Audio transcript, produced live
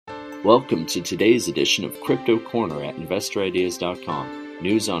Welcome to today's edition of Crypto Corner at InvestorIdeas.com,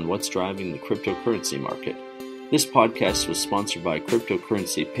 news on what's driving the cryptocurrency market. This podcast was sponsored by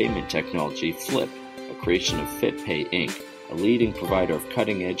cryptocurrency payment technology Flip, a creation of FitPay Inc., a leading provider of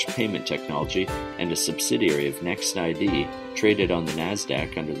cutting-edge payment technology and a subsidiary of NextID, traded on the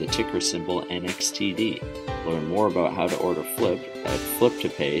NASDAQ under the ticker symbol NXTD. Learn more about how to order Flip at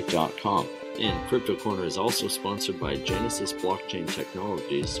fliptopay.com. And Crypto Corner is also sponsored by Genesis Blockchain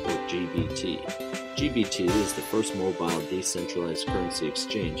Technologies, or GBT. GBT is the first mobile decentralized currency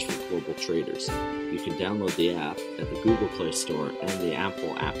exchange for global traders. You can download the app at the Google Play Store and the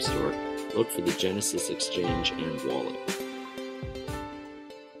Apple App Store. Look for the Genesis Exchange and wallet.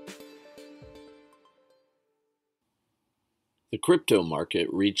 The crypto market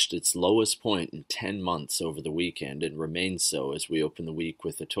reached its lowest point in 10 months over the weekend and remains so as we open the week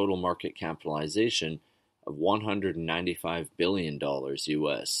with a total market capitalization of $195 billion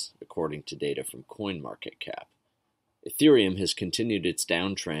US, according to data from CoinMarketCap. Ethereum has continued its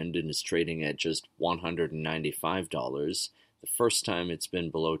downtrend and is trading at just $195, the first time it's been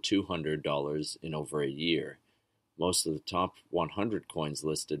below $200 in over a year. Most of the top 100 coins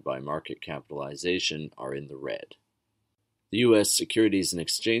listed by market capitalization are in the red. The U.S. Securities and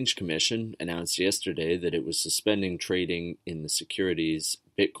Exchange Commission announced yesterday that it was suspending trading in the securities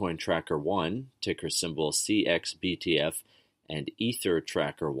Bitcoin Tracker 1, ticker symbol CXBTF, and Ether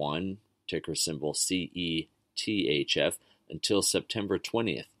Tracker 1, ticker symbol CETHF, until September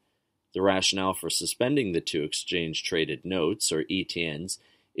 20th. The rationale for suspending the two exchange-traded notes, or ETNs,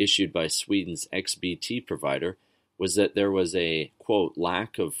 issued by Sweden's XBT provider was that there was a, quote,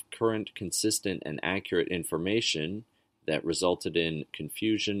 lack of current, consistent, and accurate information that resulted in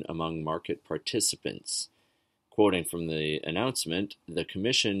confusion among market participants. Quoting from the announcement, the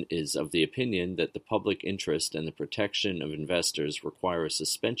Commission is of the opinion that the public interest and the protection of investors require a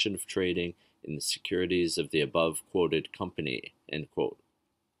suspension of trading in the securities of the above-quoted company, end quote.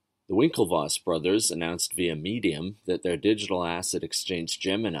 The Winklevoss brothers announced via Medium that their digital asset exchange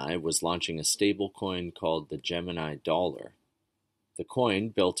Gemini was launching a stablecoin called the Gemini dollar. The coin,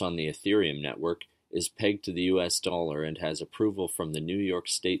 built on the Ethereum network, is pegged to the U.S. dollar and has approval from the New York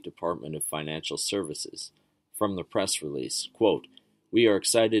State Department of Financial Services. From the press release, quote, "We are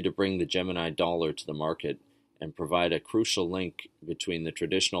excited to bring the Gemini dollar to the market and provide a crucial link between the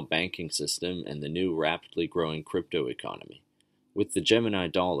traditional banking system and the new rapidly growing crypto economy. With the Gemini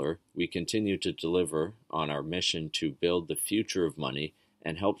dollar, we continue to deliver on our mission to build the future of money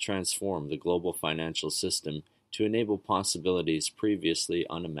and help transform the global financial system to enable possibilities previously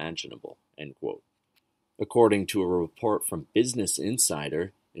unimaginable," end quote. According to a report from Business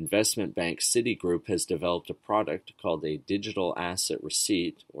Insider, investment bank Citigroup has developed a product called a Digital Asset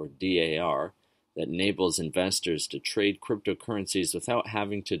Receipt, or DAR, that enables investors to trade cryptocurrencies without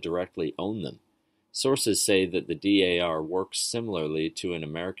having to directly own them. Sources say that the DAR works similarly to an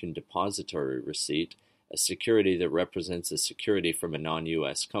American depository receipt, a security that represents a security from a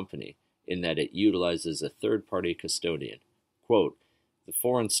non-U.S. company, in that it utilizes a third-party custodian. Quote, "The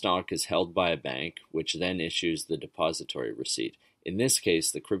foreign stock is held by a bank, which then issues the depository receipt. In this case,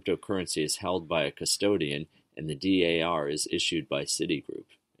 the cryptocurrency is held by a custodian, and the DAR is issued by Citigroup,"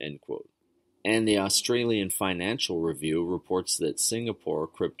 end quote. And the Australian Financial Review reports that Singapore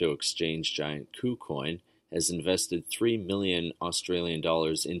crypto exchange giant KuCoin has invested $3 million Australian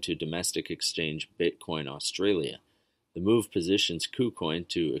dollars into domestic exchange Bitcoin Australia. The move positions KuCoin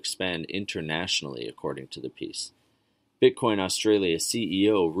to expand internationally, according to the piece. Bitcoin Australia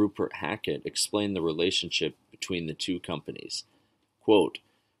CEO Rupert Hackett explained the relationship between the two companies. Quote,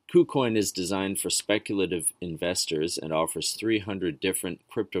 "KuCoin is designed for speculative investors and offers 300 different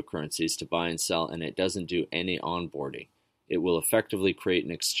cryptocurrencies to buy and sell, and it doesn't do any onboarding. It will effectively create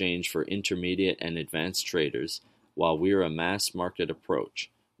an exchange for intermediate and advanced traders, while we're a mass market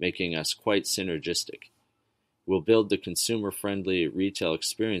approach, making us quite synergistic. We'll build the consumer-friendly retail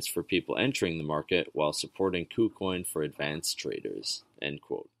experience for people entering the market while supporting KuCoin for advanced traders," end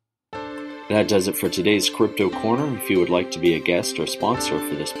quote. That does it for today's Crypto Corner. If you would like to be a guest or sponsor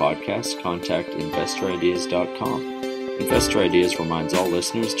for this podcast, contact InvestorIdeas.com. Investor Ideas reminds all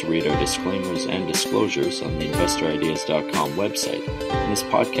listeners to read our disclaimers and disclosures on the InvestorIdeas.com website, and this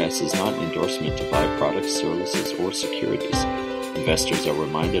podcast is not an endorsement to buy products, services, or securities. Investors are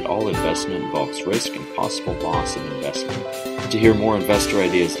reminded all investment involves risk and possible loss of investment. To hear more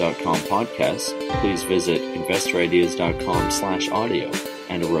InvestorIdeas.com podcasts, please visit InvestorIdeas.com/audio.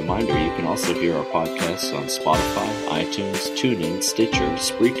 And a reminder, you can also hear our podcasts on Spotify, iTunes, TuneIn, Stitcher,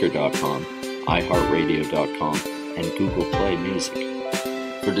 Spreaker.com, iHeartRadio.com, and Google Play Music.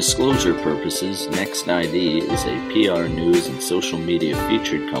 For disclosure purposes, NextID is a PR news and social media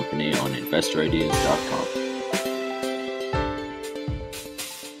featured company on InvestorIdeas.com.